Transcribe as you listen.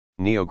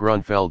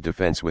Neo-Grunfeld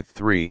defense with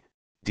 3,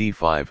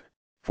 d5,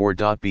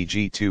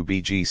 4.bg2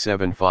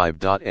 bg7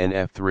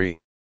 5.nf3.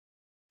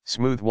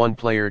 Smooth. One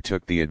player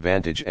took the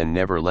advantage and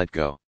never let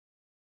go.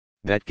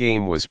 That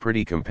game was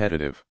pretty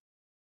competitive.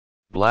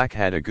 Black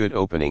had a good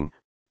opening,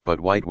 but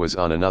White was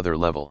on another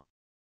level.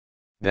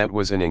 That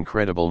was an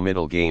incredible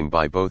middle game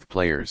by both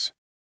players.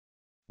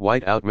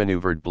 White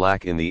outmaneuvered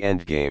Black in the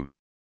endgame.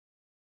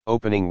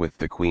 Opening with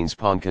the Queen's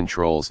pawn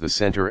controls the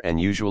center and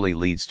usually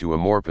leads to a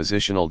more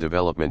positional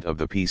development of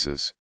the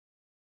pieces.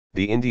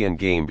 The Indian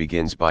game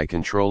begins by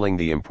controlling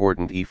the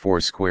important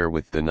e4 square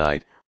with the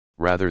knight,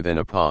 rather than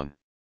a pawn.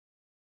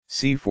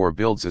 c4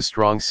 builds a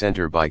strong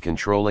center by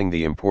controlling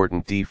the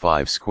important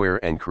d5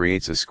 square and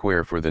creates a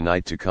square for the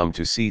knight to come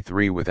to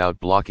c3 without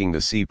blocking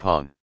the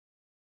c-pawn.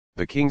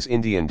 The King's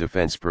Indian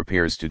defense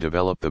prepares to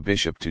develop the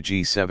bishop to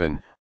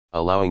g7,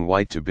 allowing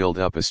White to build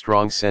up a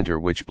strong center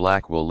which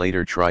Black will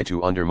later try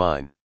to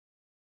undermine.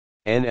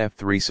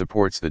 Nf3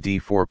 supports the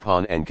d4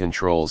 pawn and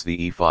controls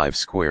the e5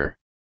 square.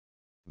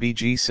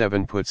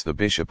 Bg7 puts the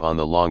bishop on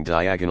the long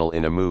diagonal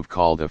in a move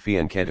called a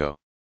fianchetto.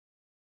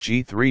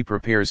 G3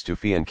 prepares to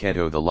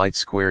fianchetto the light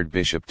squared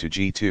bishop to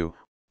g2,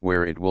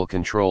 where it will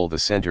control the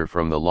center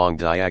from the long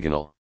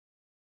diagonal.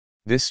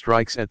 This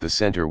strikes at the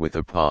center with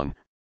a pawn,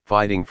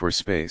 fighting for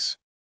space.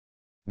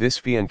 This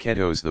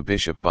fianchettos the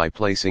bishop by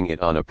placing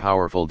it on a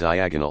powerful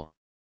diagonal.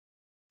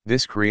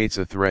 This creates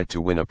a threat to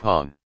win a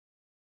pawn.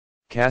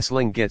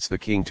 Castling gets the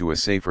king to a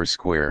safer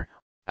square,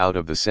 out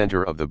of the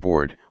center of the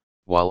board,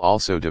 while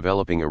also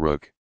developing a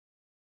rook.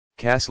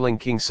 Castling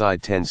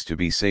kingside tends to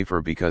be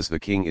safer because the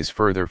king is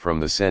further from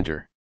the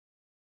center.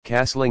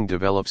 Castling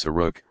develops a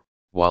rook,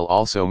 while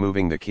also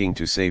moving the king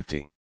to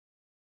safety.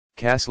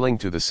 Castling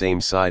to the same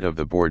side of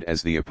the board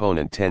as the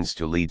opponent tends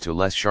to lead to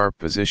less sharp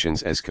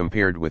positions as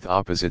compared with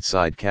opposite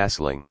side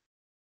castling.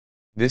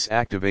 This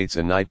activates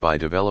a knight by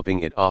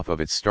developing it off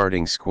of its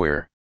starting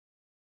square.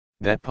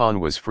 That pawn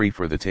was free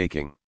for the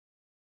taking.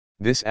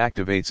 This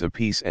activates a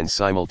piece and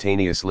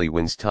simultaneously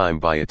wins time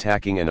by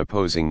attacking an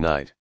opposing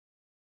knight.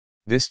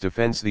 This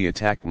defends the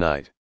attacked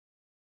knight.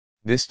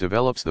 This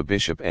develops the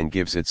bishop and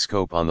gives it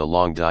scope on the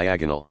long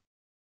diagonal.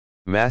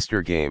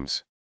 Master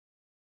games.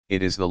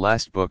 It is the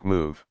last book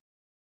move.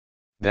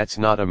 That's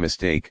not a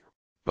mistake,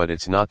 but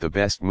it's not the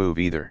best move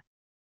either.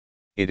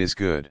 It is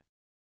good.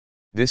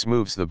 This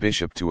moves the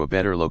bishop to a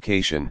better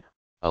location,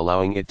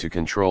 allowing it to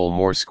control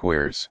more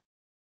squares.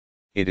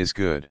 It is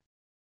good.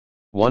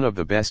 One of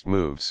the best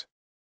moves.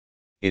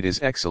 It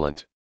is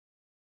excellent.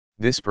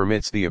 This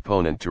permits the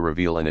opponent to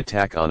reveal an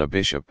attack on a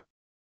bishop.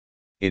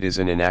 It is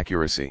an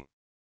inaccuracy.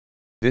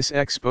 This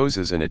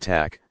exposes an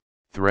attack,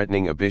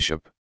 threatening a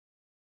bishop.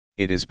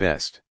 It is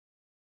best.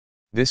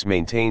 This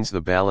maintains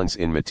the balance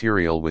in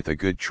material with a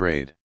good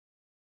trade.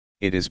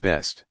 It is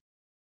best.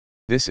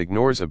 This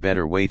ignores a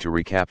better way to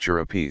recapture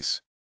a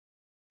piece.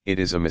 It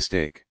is a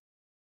mistake.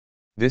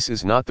 This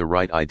is not the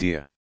right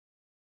idea.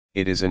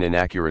 It is an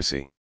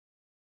inaccuracy.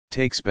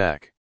 Takes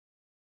back.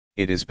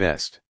 It is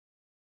best.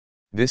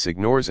 This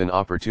ignores an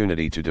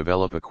opportunity to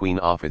develop a queen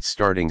off its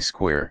starting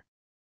square.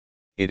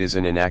 It is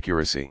an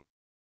inaccuracy.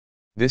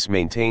 This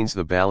maintains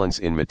the balance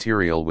in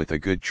material with a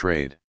good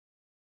trade.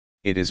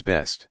 It is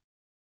best.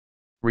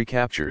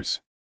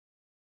 Recaptures.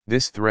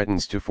 This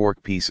threatens to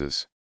fork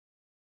pieces.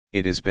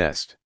 It is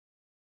best.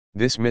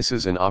 This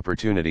misses an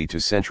opportunity to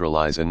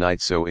centralize a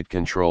knight so it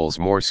controls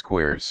more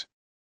squares.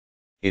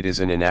 It is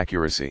an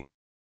inaccuracy.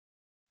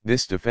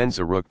 This defends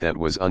a rook that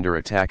was under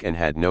attack and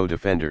had no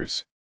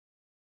defenders.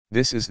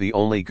 This is the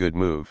only good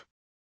move.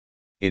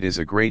 It is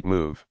a great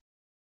move.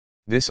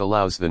 This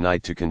allows the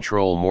knight to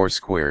control more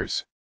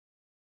squares.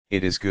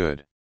 It is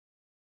good.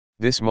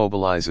 This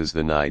mobilizes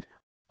the knight,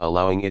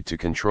 allowing it to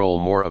control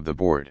more of the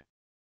board.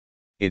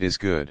 It is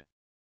good.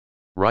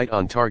 Right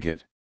on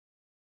target.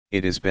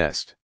 It is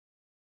best.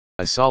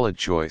 A solid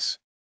choice.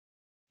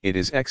 It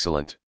is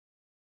excellent.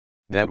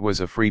 That was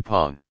a free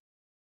pawn.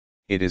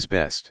 It is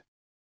best.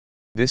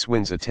 This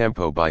wins a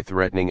tempo by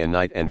threatening a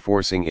knight and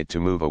forcing it to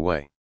move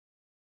away.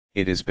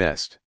 It is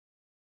best.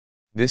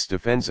 This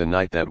defends a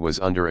knight that was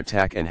under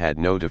attack and had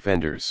no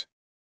defenders.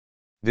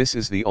 This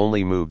is the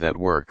only move that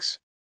works.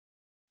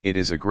 It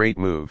is a great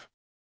move.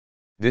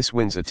 This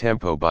wins a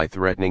tempo by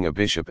threatening a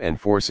bishop and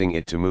forcing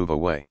it to move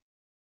away.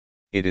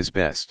 It is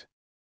best.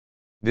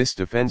 This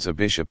defends a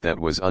bishop that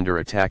was under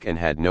attack and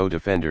had no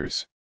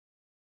defenders.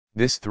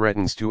 This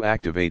threatens to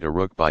activate a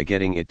rook by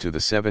getting it to the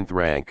 7th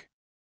rank.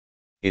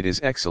 It is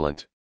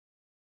excellent.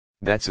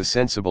 That's a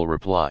sensible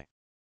reply.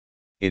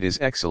 It is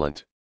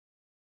excellent.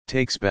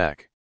 Takes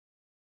back.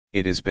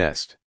 It is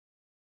best.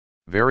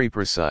 Very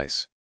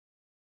precise.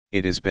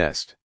 It is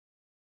best.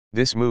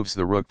 This moves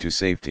the rook to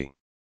safety.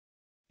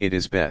 It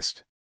is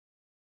best.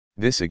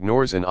 This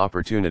ignores an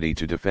opportunity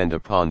to defend a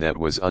pawn that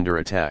was under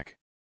attack.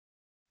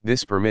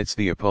 This permits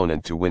the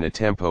opponent to win a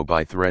tempo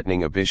by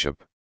threatening a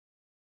bishop.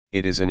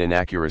 It is an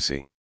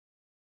inaccuracy.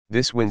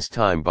 This wins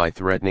time by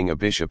threatening a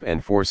bishop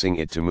and forcing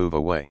it to move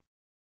away.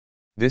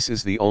 This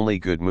is the only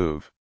good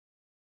move.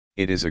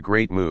 It is a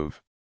great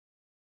move.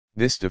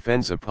 This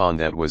defends a pawn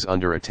that was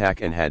under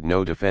attack and had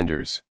no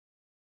defenders.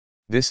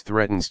 This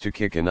threatens to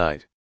kick a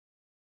knight.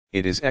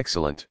 It is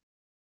excellent.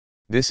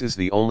 This is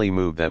the only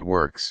move that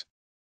works.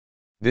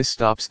 This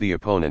stops the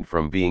opponent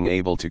from being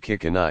able to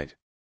kick a knight.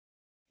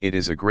 It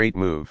is a great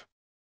move.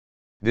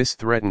 This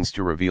threatens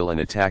to reveal an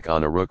attack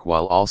on a rook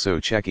while also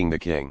checking the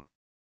king.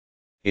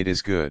 It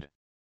is good.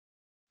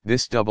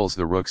 This doubles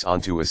the rooks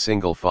onto a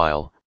single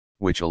file,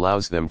 which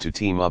allows them to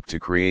team up to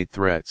create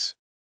threats.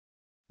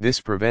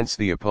 This prevents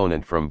the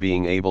opponent from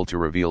being able to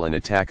reveal an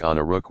attack on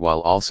a rook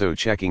while also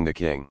checking the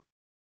king.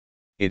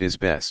 It is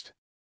best.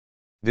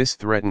 This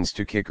threatens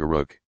to kick a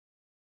rook.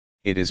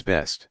 It is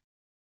best.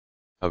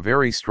 A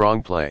very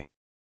strong play.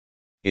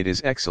 It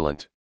is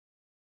excellent.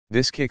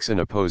 This kicks an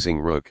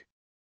opposing rook.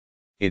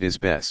 It is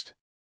best.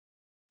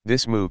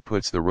 This move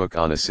puts the rook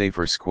on a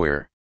safer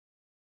square.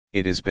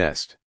 It is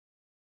best.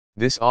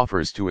 This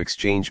offers to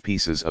exchange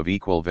pieces of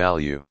equal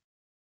value.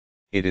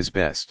 It is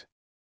best.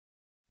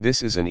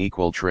 This is an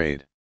equal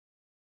trade.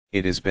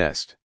 It is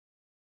best.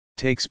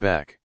 Takes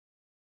back.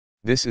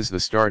 This is the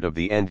start of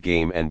the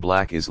endgame and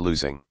black is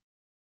losing.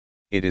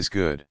 It is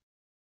good.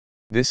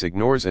 This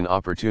ignores an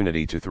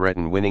opportunity to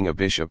threaten winning a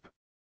bishop.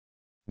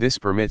 This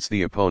permits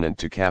the opponent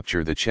to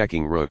capture the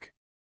checking rook.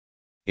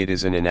 It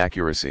is an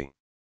inaccuracy.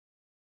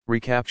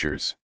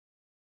 Recaptures.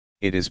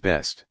 It is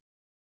best.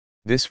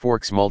 This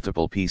forks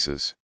multiple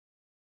pieces.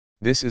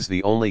 This is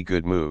the only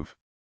good move.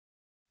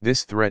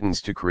 This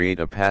threatens to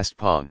create a passed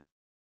pawn.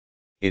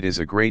 It is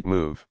a great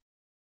move.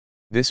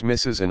 This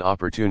misses an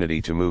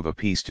opportunity to move a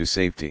piece to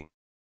safety.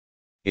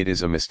 It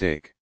is a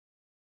mistake.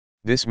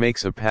 This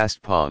makes a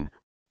passed pawn,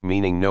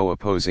 meaning no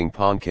opposing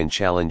pawn can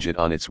challenge it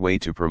on its way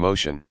to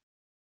promotion.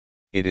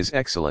 It is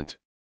excellent.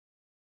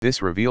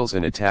 This reveals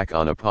an attack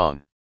on a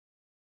pawn.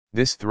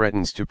 This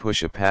threatens to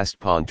push a passed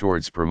pawn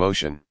towards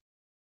promotion.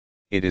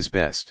 It is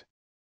best.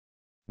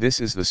 This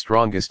is the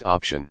strongest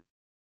option.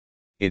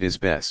 It is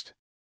best.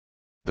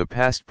 The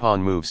passed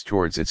pawn moves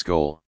towards its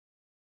goal.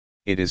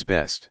 It is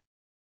best.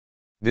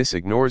 This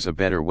ignores a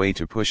better way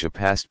to push a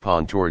passed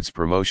pawn towards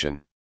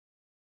promotion.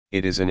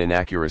 It is an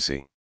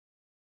inaccuracy.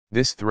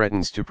 This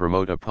threatens to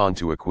promote a pawn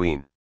to a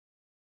queen.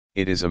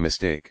 It is a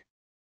mistake.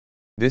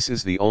 This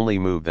is the only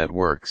move that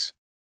works.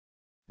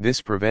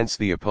 This prevents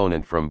the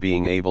opponent from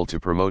being able to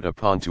promote a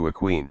pawn to a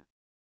queen.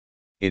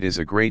 It is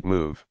a great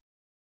move.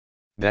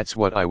 That's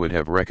what I would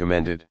have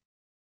recommended.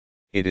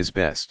 It is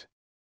best.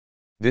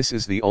 This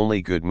is the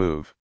only good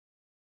move.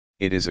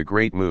 It is a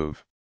great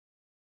move.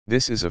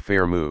 This is a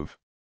fair move.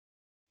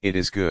 It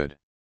is good.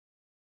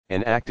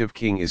 An active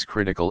king is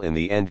critical in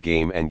the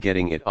endgame and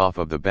getting it off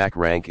of the back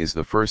rank is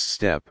the first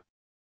step.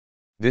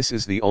 This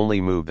is the only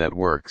move that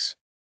works.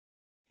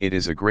 It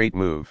is a great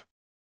move.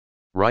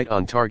 Right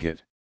on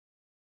target.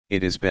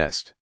 It is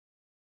best.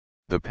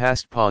 The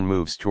passed pawn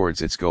moves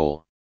towards its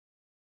goal.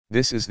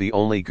 This is the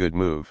only good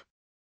move.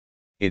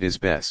 It is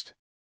best.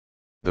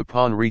 The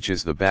pawn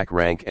reaches the back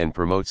rank and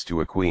promotes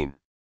to a queen.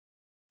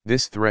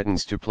 This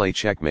threatens to play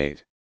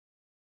checkmate.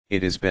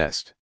 It is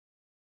best.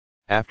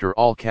 After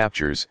all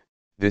captures,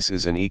 this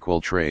is an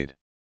equal trade.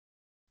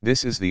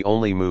 This is the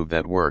only move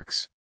that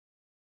works.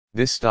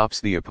 This stops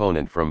the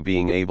opponent from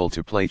being able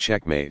to play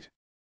checkmate.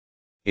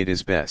 It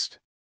is best.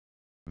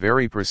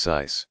 Very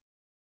precise.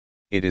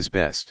 It is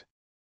best.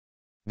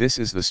 This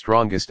is the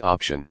strongest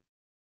option.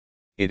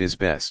 It is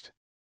best.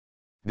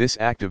 This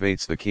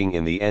activates the king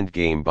in the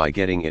endgame by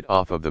getting it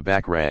off of the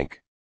back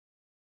rank.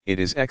 It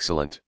is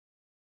excellent.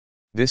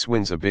 This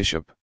wins a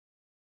bishop.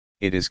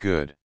 It is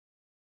good.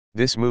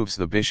 This moves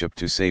the bishop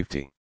to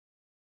safety.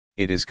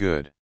 It is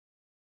good.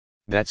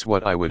 That's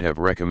what I would have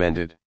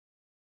recommended.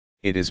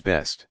 It is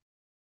best.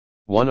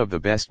 One of the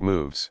best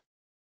moves.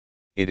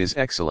 It is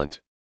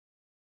excellent.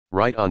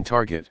 Right on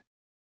target.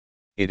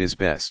 It is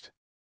best.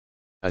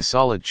 A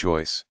solid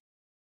choice.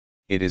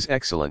 It is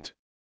excellent.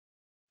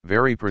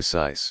 Very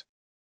precise.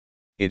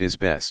 It is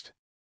best.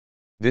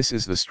 This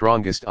is the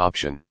strongest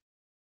option.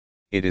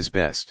 It is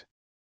best.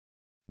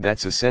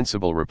 That's a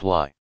sensible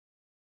reply.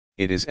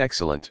 It is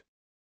excellent.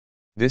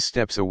 This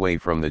steps away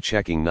from the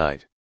checking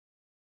knight.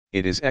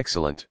 It is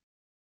excellent.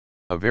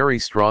 A very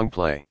strong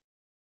play.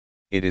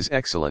 It is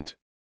excellent.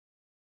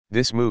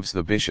 This moves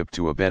the bishop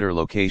to a better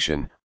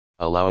location,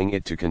 allowing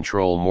it to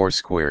control more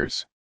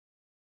squares.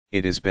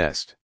 It is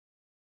best.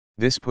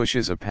 This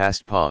pushes a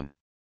passed pawn.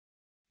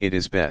 It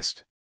is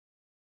best.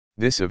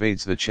 This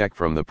evades the check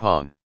from the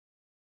pawn.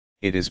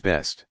 It is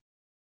best.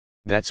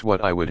 That's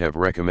what I would have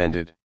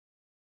recommended.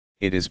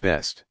 It is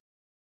best.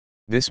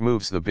 This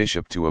moves the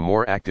bishop to a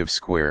more active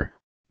square,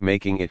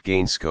 making it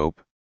gain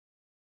scope.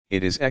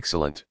 It is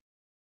excellent.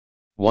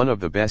 One of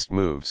the best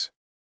moves.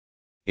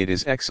 It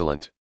is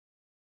excellent.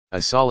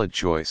 A solid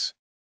choice.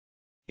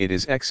 It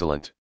is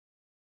excellent.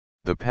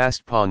 The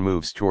passed pawn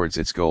moves towards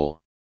its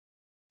goal.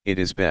 It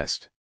is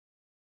best.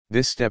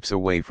 This steps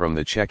away from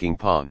the checking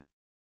pawn.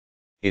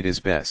 It is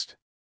best.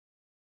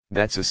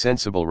 That's a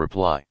sensible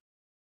reply.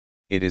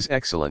 It is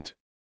excellent.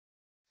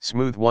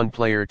 Smooth. One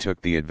player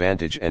took the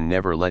advantage and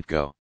never let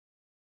go.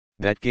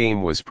 That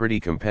game was pretty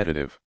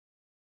competitive.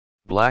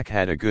 Black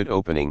had a good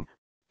opening,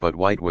 but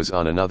white was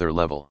on another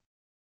level.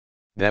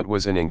 That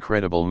was an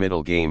incredible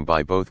middle game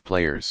by both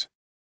players.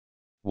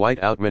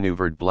 White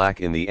outmaneuvered black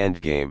in the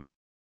endgame.